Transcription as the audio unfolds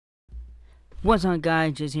What's on,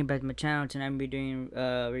 guys? Just here back to my channel. Tonight I'm be doing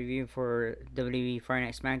a review for WWE Friday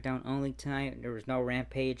Night Smackdown only tonight. There was no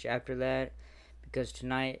Rampage after that because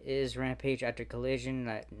tonight is Rampage after Collision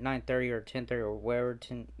at 9:30 or 10:30 or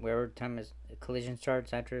wherever time is Collision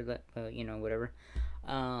starts after that. Whatever.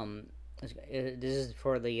 Um, this is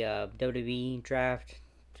for the WWE Draft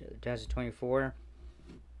 2024.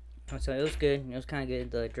 So it was good. It was kind of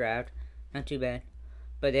good. The draft, not too bad.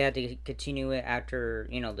 But they had to continue it after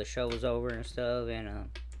the show was over and stuff, and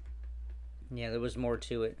yeah, there was more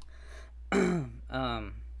to it. Let's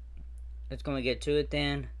go and get to it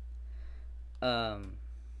then.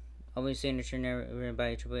 Always signature,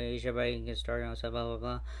 everybody, Triple H, everybody can get started on stuff, blah blah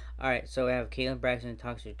blah. All right, so we have Caitlin Braxton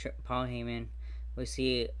talks to Paul Heyman. We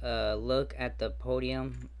see a look at the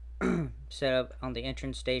podium set up on the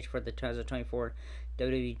entrance stage for the 2024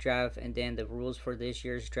 WWE draft, and then the rules for this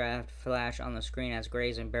year's draft flash on the screen as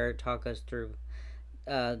Graves and Barrett talk us through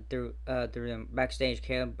the backstage.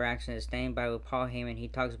 Caleb Braxton is standing by with Paul Heyman. He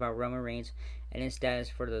talks about Roman Reigns and his status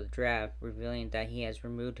for the draft, revealing that he has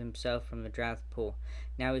removed himself from the draft pool.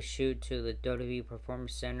 Now we shoot to the WWE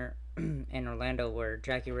Performance Center in Orlando, where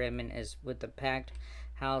Jackie Redmond is with the packed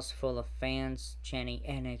house full of fans chanting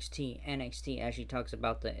NXT, NXT as she talks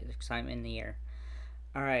about the excitement in the air.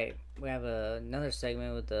 Alright, we have another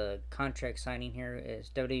segment with the contract signing here.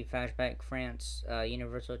 Is WWE Flashback France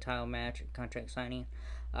Universal title match contract signing.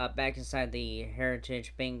 Back inside the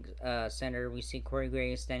Heritage Bank Center, we see Corey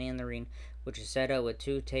Graves standing in the ring, which is set up with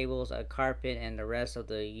two tables, a carpet, and the rest of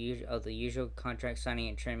the usual contract signing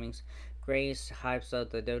and trimmings. Graves hypes up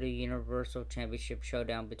the WWE Universal Championship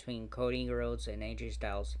showdown between Cody Rhodes and AJ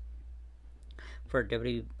Styles for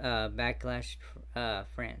WWE Backlash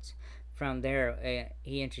France. From there,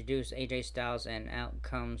 he introduced AJ Styles, and out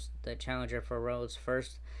comes the challenger for Rhodes'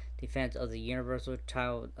 first defense of the Universal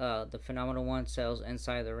title. The Phenomenal One settles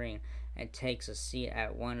inside the ring and takes a seat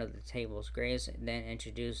at one of the tables. Graves then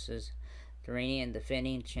introduces the reigning and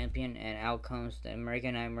defending champion, and out comes the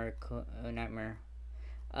American Nightmare.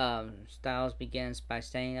 Styles begins by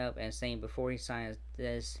standing up and saying before he signs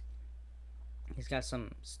this, he's got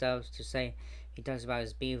some stuff to say. He talks about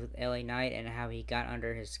his beef with LA Knight and how he got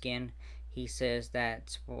under his skin. He says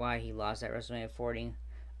that's why he lost at WrestleMania 40.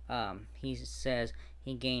 He says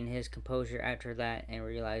he gained his composure after that and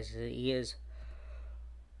realized that he is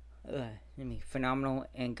phenomenal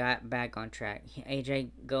and got back on track.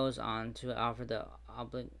 AJ goes on to offer the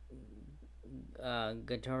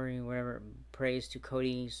obligatory praise to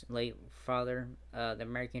Cody's late father, the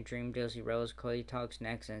American Dream, Josie Rose. Cody talks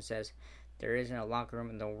next and says there isn't a locker room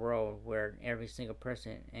in the world where every single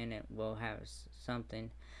person in it will have something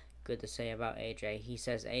good to say about AJ. He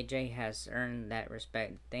says AJ has earned that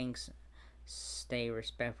respect. Thanks. Stay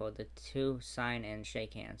respectful. The two sign and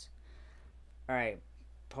shake hands. Alright.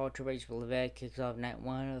 Paul Triple H Levesque kicks off night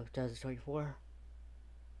 1 of 2024.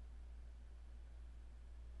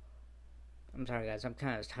 I'm sorry, guys. I'm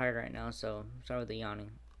kind of tired right now, so sorry with the yawning.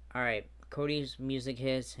 Alright. Cody's music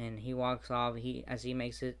hits and he walks off. As he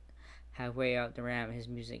makes it halfway out the ramp, his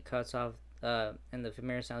music cuts off, and the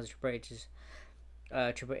familiar sounds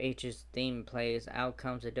of Triple H's theme plays. Out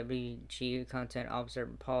comes the WG content officer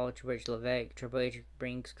Paul Triple H Levesque. Triple H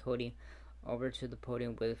brings Cody over to the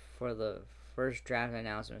podium for the first draft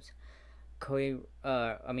announcements.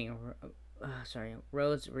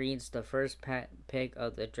 Rhodes reads the first pick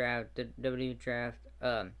of the draft, the WWE draft,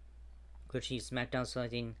 which he's SmackDown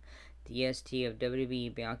selecting the EST of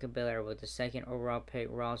WWE Bianca Belair with the second overall pick.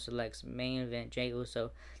 Raw selects main event Jey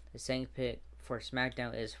Uso. The second pick for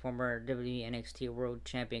SmackDown is former WWE NXT World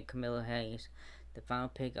Champion Camilla Hayes. The final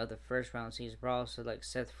pick of the first round sees Raw select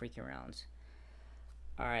Seth freaking Rollins.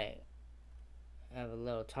 Alright. I have a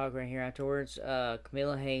little talk right here afterwards.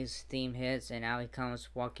 Camilla Hayes' theme hits, and out he comes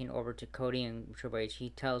walking over to Cody and Triple H. He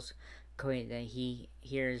tells Cody that he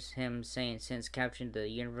hears him saying since capturing the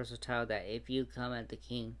Universal title that if you come at the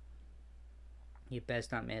King, you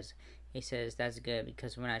best not miss. He says that's good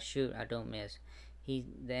because when I shoot, I don't miss. He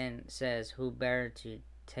then says who better to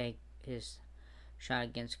take his shot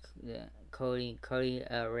against Cody. Cody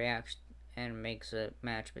reacts and makes a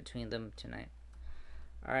match between them tonight.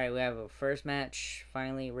 Alright, we have a first match.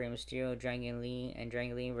 Finally, Rey Mysterio, Dragon Lee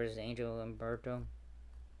versus Angel Umberto.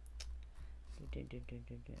 Okay.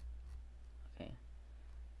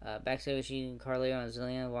 Backstage, we see Carlito and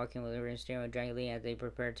Zillion walking with Rey Mysterio and Dragon Lee as they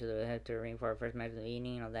prepare to head to the ring for our first match of the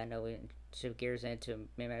evening. On that note, we shift gears into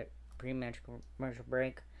pre-match commercial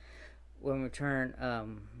break. When we return,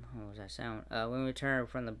 what was that sound? When we return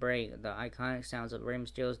from the break, the iconic sounds of Rey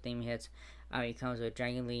Mysterio's theme hits. Out he comes with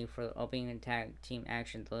Dragon Lee for the opening and tag team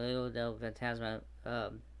action. The Little Del Fantasma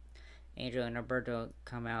Angel and Alberto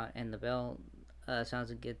come out, and the bell sounds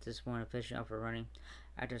to get this one officially off and running.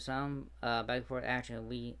 After some back and forth action,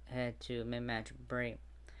 we head to mid-match break.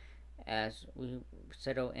 As we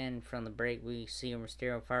settle in from the break, we see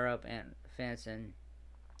Mysterio fire up and fence and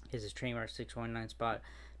his trademark 619 spot.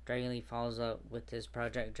 Dragon Lee follows up with his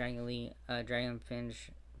Project Dragon Lee Dragon finish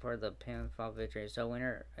for the pinfall victory. So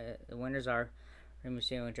the winners are Rey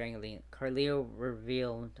Mysterio and Dragon Lee. Carlito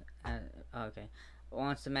revealed. Okay.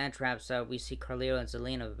 Once the match wraps up, we see Carlito and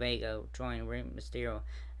Zelina Vega join Rey Mysterio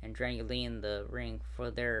and Dragon Lee in the ring for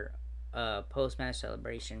their post-match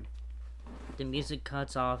celebration. The music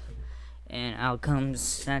cuts off, and out comes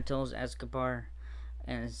Santos Escobar,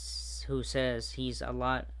 and who says he's a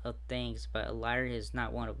lot of things, but a liar is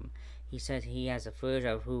not one of them. He says he has a footage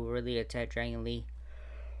of who really attacked Dragon Lee.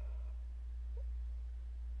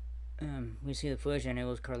 We see the footage, and it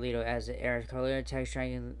was Carlito as it airs. Carlito attacks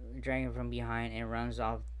Dragon from behind and runs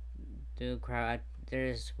off through the crowd.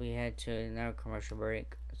 There's we head to another commercial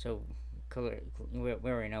break, so we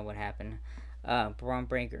already know what happened. Braun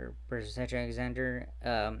Breaker versus Cedric Alexander.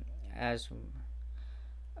 As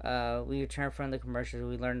we return from the commercials,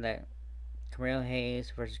 we learned that Carmelo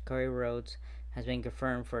Hayes versus Cody Rhodes has been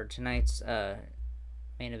confirmed for tonight's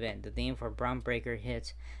main event. The theme for Braun Breaker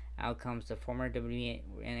hits. Out comes the former WWE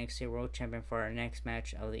NXT World Champion for our next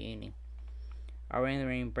match of the evening. Already in the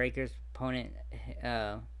ring, Breaker's opponent,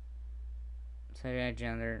 Cedric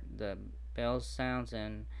Alexander, the bell sounds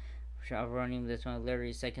and running this one.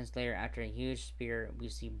 Literally seconds later, after a huge spear, we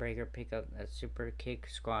see Breaker pick up a super kick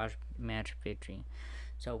squash match victory.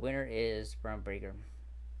 So winner is Braun Breaker.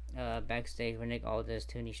 Backstage with Nick Aldis,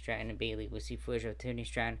 Tony Stratton, and Bayley, we see footage of Tony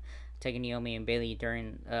Stratton taking Naomi and Bayley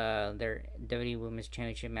during their WWE Women's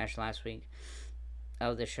Championship match last week.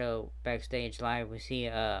 Of the show, backstage live, we see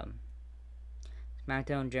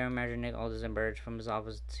SmackDown General Manager Nick Aldis emerge from his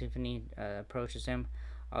office. Tiffany approaches him.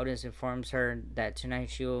 Aldis informs her that tonight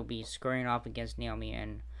she will be squaring off against Naomi,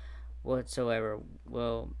 and whatsoever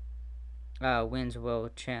wins will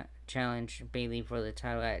challenge Bayley for the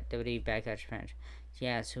title at WWE Backlash match. She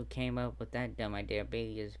asks who came up with that dumb idea.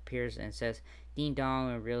 Bayley appears and says, "Ding dong,"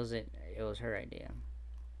 and reveals it was her idea.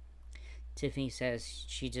 Tiffany says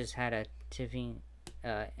she just had a epiphany.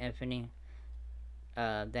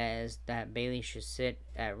 That is that Bayley should sit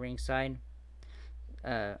at ringside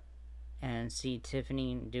and see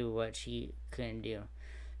Tiffany do what she couldn't do,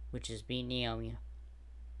 which is beat Naomi.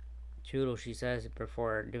 Toodle, she says,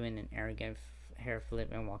 before doing an arrogant hair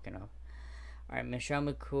flip and walking off. Alright, Michelle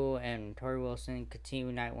McCool and Tori Wilson continue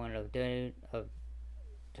night one of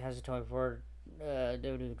 2024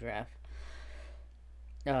 WWE Draft.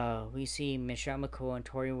 We see Michelle McCool and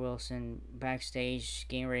Tori Wilson backstage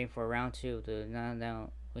getting ready for round two of the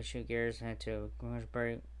Now we shift gears head to commercial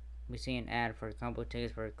break. We see an ad for combo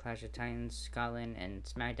tickets for Clash of Titans, Scotland, and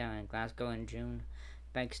SmackDown in Glasgow in June.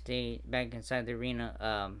 Back inside the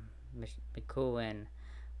arena, McCool and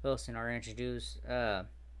Wilson are introduced.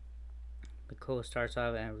 McCool starts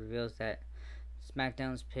off and reveals that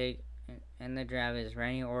SmackDown's pick in the draft is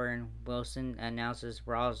Randy Orton. Wilson announces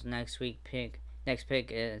Raw's next pick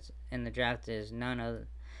is in the draft is none other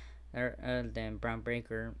than Braun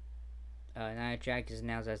Breaker. Nia Jax is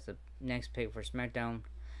announced as the next pick for SmackDown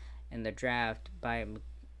in the draft by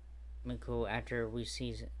McCool after we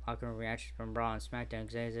see locker room reactions from Raw and SmackDown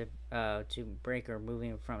executive to Breaker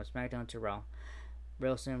moving from SmackDown to Raw.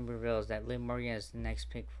 Wilson reveals that Liv Morgan is the next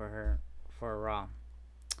pick for Raw.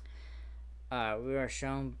 We are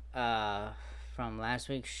shown from last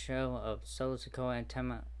week's show of Solo Sikoa and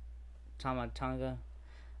Tama Tonga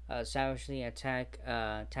savagely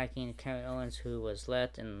attacking Kevin Owens, who was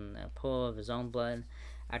left in a pool of his own blood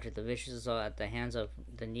after the vicious assault at the hands of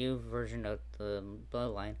the new version of the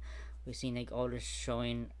Bloodline. We see Nick Aldis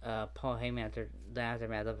showing Paul Heyman after the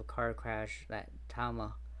aftermath of a car crash that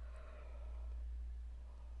Tama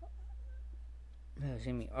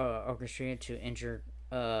orchestrated to injure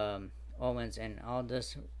Owens, and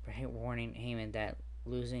Aldis warning Heyman that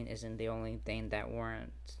losing isn't the only thing that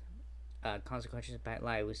warrants consequences back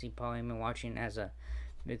live. We see Paul Heyman watching as a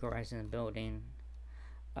vehicle rises in the building.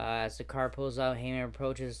 As the car pulls out, Heyman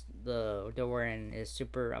approaches the door and is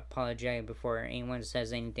super apologetic before anyone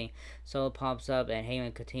says anything. Solo pops up and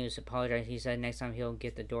Heyman continues to apologize. He said next time he'll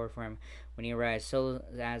get the door for him when he arrives. Solo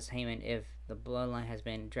asks Heyman if the Bloodline has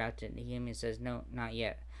been drafted. Heyman says no, not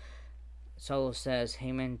yet. Solo says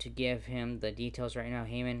Heyman to give him the details right now.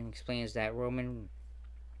 Heyman explains that Roman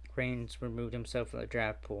Reigns removed himself from the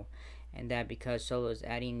draft pool, and that because Solo is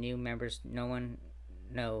adding new members, no one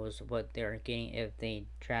knows what they're getting if they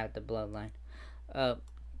draft the Bloodline.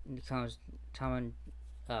 Comes Tama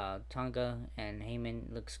Tonga and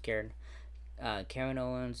Heyman look scared. Kevin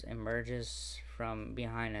Owens emerges from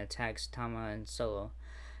behind and attacks Tama and Solo,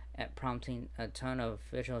 prompting a ton of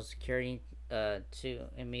visual security to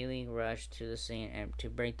immediately rush to the scene and to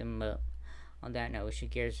break them up. On that note, we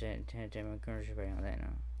should gears to commercial break on that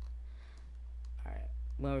note. Alright.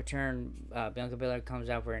 When we return, Bianca Belair comes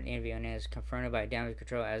out for an interview and is confronted by Damage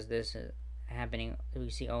Control. As this is happening,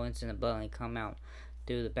 we see Owens and the Bloodline come out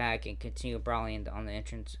through the back and continue brawling on the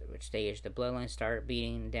entrance stage. The Bloodline start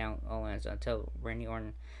beating down Owens until Randy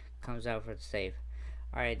Orton comes out for the save.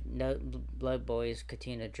 Alright, the Blood Boys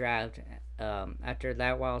continue to draft. After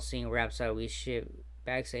that, while scene wraps up, we shift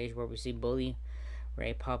backstage where we see Bully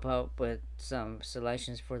Ray pop up with some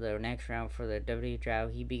selections for the next round for the WWE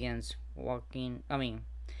draft. He begins walking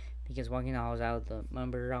the halls out the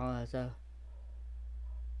member all that stuff.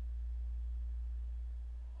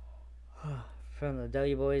 From the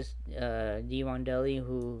W Boys, Devon Dudley,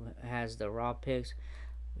 who has the Raw picks.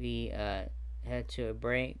 We head to a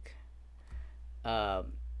break.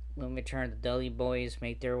 When we turn, the Dudley Boys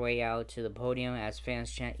make their way out to the podium as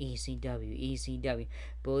fans chant ECW, ECW.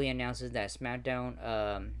 Bully announces that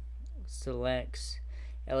SmackDown selects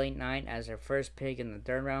LA Knight as their first pick in the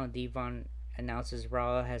third round. Devon announces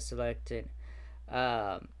Raw has selected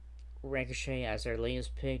Ricochet as their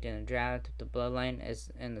latest pick in the draft. The Bloodline is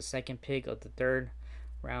in the second pick of the third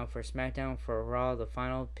round for SmackDown. For Raw, the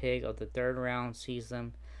final pick of the third round sees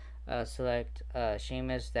them select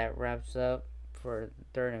Sheamus. That wraps up for the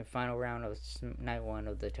third and final round of night one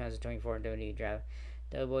of the 2024 WWE draft.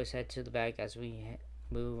 The boys head to the back as we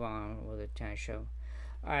move on with the tonight's show.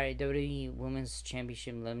 Alright, WWE Women's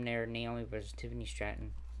Championship eliminator Naomi versus Tiffany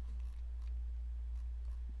Stratton.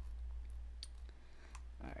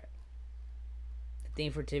 Alright. The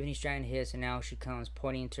theme for Tiffany Stratton hits, and now she comes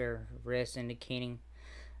pointing to her wrist, indicating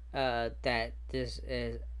that this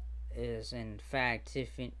is in fact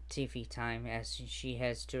Tiffy time as she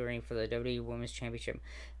heads to the ring for the WWE Women's Championship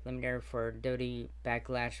eliminator for WWE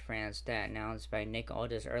Backlash France. That announced by Nick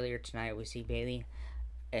Aldis earlier tonight. We see Bayley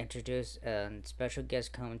introduce special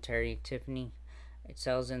guest commentary. Tiffany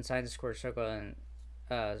excels inside the square circle and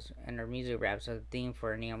her music raps a theme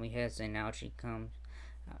for Naomi hits, and now she comes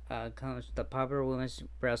the popular women's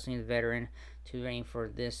wrestling veteran to the ring for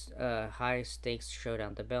this high stakes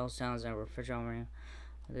showdown. The bell sounds and refrigerator.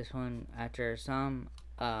 This one, after some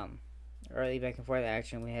early back and forth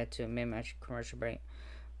action, we head to a mid-match commercial break.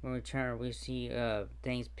 When we return, we see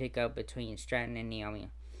things pick up between Stratton and Naomi.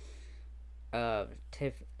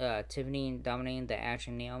 Tiffany dominating the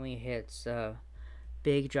action. Naomi hits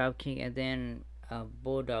big drop kick and then a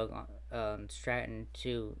bulldog on Stratton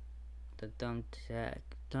to the thumb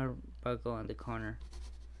buckle in the corner.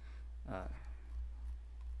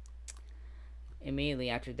 Immediately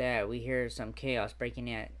after that, we hear some chaos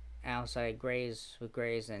breaking out outside Graves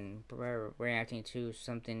and reacting to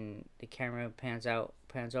something. The camera pans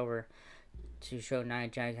over to show Nia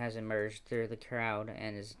Jax has emerged through the crowd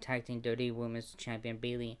and is attacking WWE Women's Champion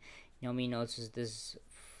Bayley. Naomi notices this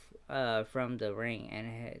from the ring and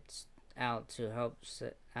heads out to help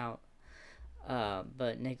out,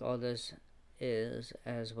 but Nick Aldis is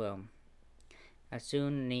as well. As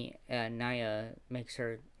soon Nia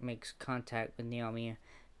makes contact with Naomi,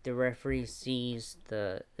 the referee sees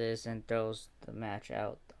this and throws the match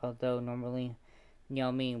out. Although normally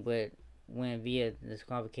Naomi would win via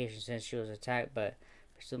disqualification since she was attacked, but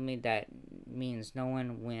presumably that means no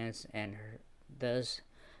one wins, and thus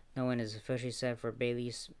no one is officially set for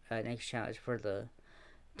Bayley's next challenge for the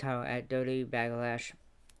title at WWE Backlash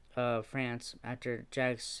France. After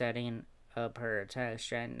Jax setting up her attack,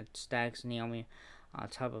 Stratton stacks Naomi on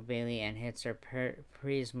top of Bayley and hits her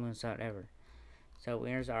prettiest moonsault ever. So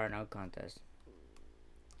winners are no contest.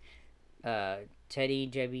 Teddy,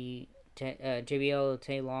 JBL,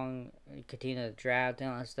 Tay Long continue to draft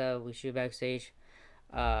and all that stuff. We shoot backstage.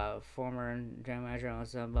 Former general manager and all that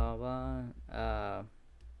stuff, blah blah.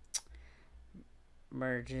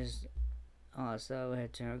 Merges all that stuff. We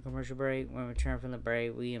head to a commercial break. When we return from the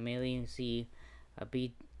break, we immediately see a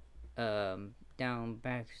beat down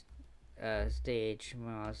back stage,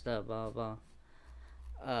 all that stuff, blah blah.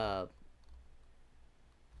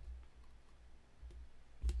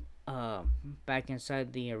 Back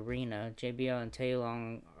inside the arena, JBL and Tay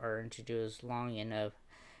Long are introduced long enough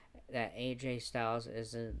that AJ Styles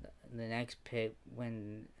is the next pick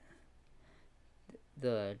when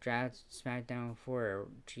the draft SmackDown for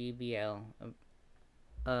GBL.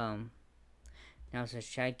 Now says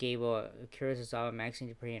Chad Gable, Curious Assault, Maxine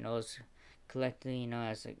Dupree, and those collectively known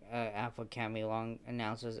as Alpha Academy, Long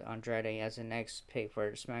announces Andrade as the next pick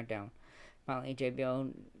for SmackDown. Finally,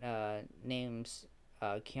 JBL names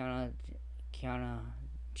Kiana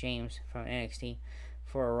James from NXT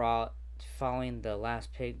for a Raw following the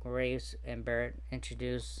last pig race, and Barrett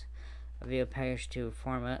introduced a video package to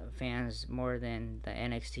former fans more than the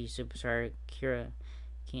NXT superstar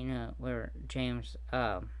Kiana where James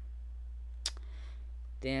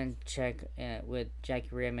then check with Jackie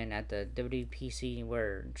Redmond at the WPC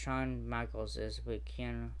where Shawn Michaels is with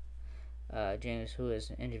Kiana James, who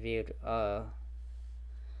is interviewed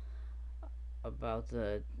about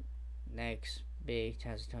the next big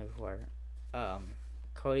test 24.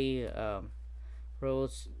 Cody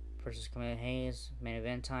Rhodes versus Camille Hayes, main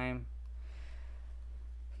event time.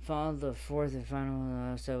 Followed the fourth and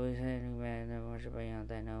final, so we said the commercial break on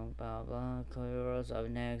that note, blah blah. Cody Rhodes up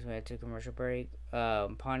next. We had to commercial break.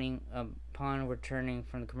 Upon returning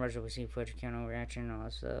from the commercial, we see footage camera reaction and all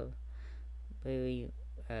that stuff. Bailey,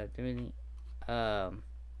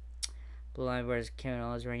 Blue Line versus Kevin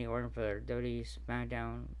Owens, Randy Orton for WWE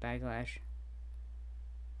Smackdown Backlash.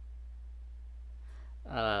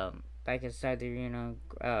 Back inside the arena,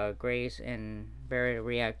 Grace and Barrett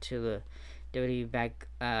react to the WWE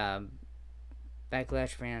Backlash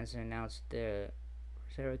fans and announced the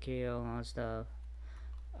Sarah KO and all that stuff.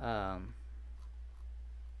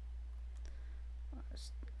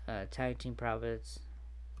 Tag team profits.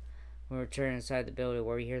 We return inside the building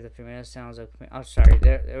where we hear the familiar sounds of. Oh, sorry,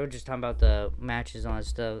 they were just talking about the matches on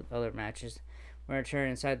stuff, other matches. We return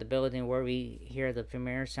inside the building where we hear the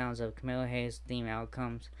familiar sounds of Camilla Hayes' theme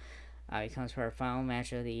outcomes. He comes for our final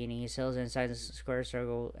match of the evening. He sells inside the square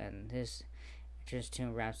circle, and his just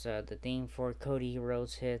tune wraps the theme for Cody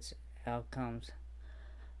Rhodes hits outcomes.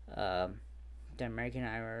 The American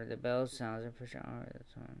Idol, the bell sounds and push on.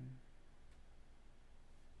 That's one.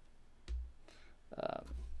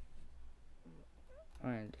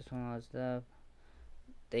 Alright, this one was stuff.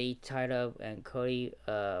 They tied up and Cody.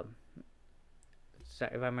 Sorry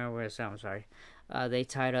if I remember what it sounds. Sorry. They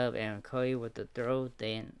tied up and Cody with the throw.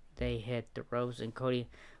 They hit the ropes and Cody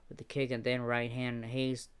with the kick and then right hand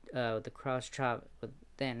Hayes with the cross chop. With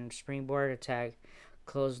then springboard attack,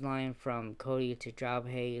 clothesline from Cody to drop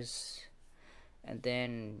Hayes, and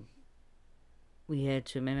then we head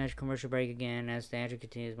to mid-match commercial break again. As the action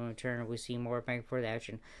continues, when we return, we see more back and forth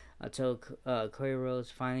action until Cody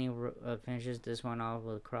Rhodes finally finishes this one off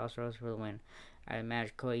with a crossroads for the win. At the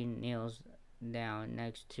match, Cody kneels down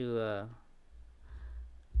next to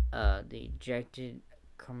the ejected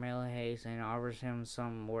Carmelo Hayes and offers him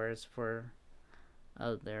some words for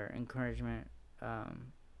their encouragement.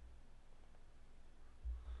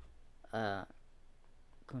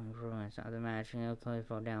 Improvements of the match, Cody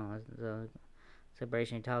fell down. The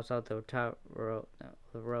celebration tops out the top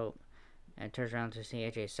rope and turns around to see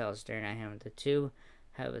AJ Styles staring at him. The two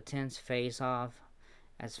have a tense face-off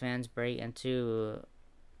as fans break into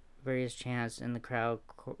various chants in the crowd.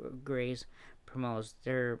 Grace promotes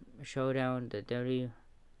their showdown. The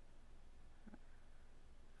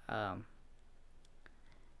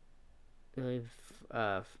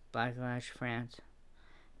Backlash France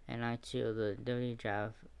and night 2 of the WWE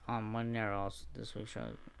draft on Monday Night Raw this week show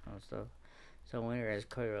and stuff. So winner is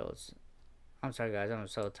Cody Rhodes. I'm sorry guys, I'm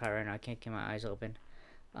so tired right now. I can't keep my eyes open.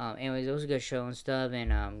 Anyways, it was a good show and stuff,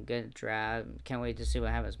 and good draft. Can't wait to see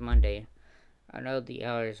what happens Monday. I know the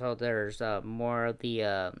others, so there's more of the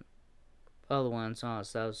other ones and all that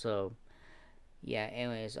stuff. So yeah,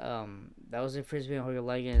 anyways, that was it for this video. Hope you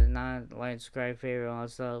like it. Not like, subscribe, favorite, all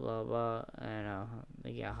that stuff, blah blah, and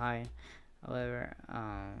yeah, hi. However,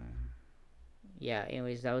 yeah,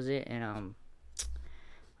 anyways, that was it, and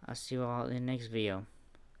I'll see you all in the next video.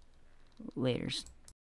 Laters.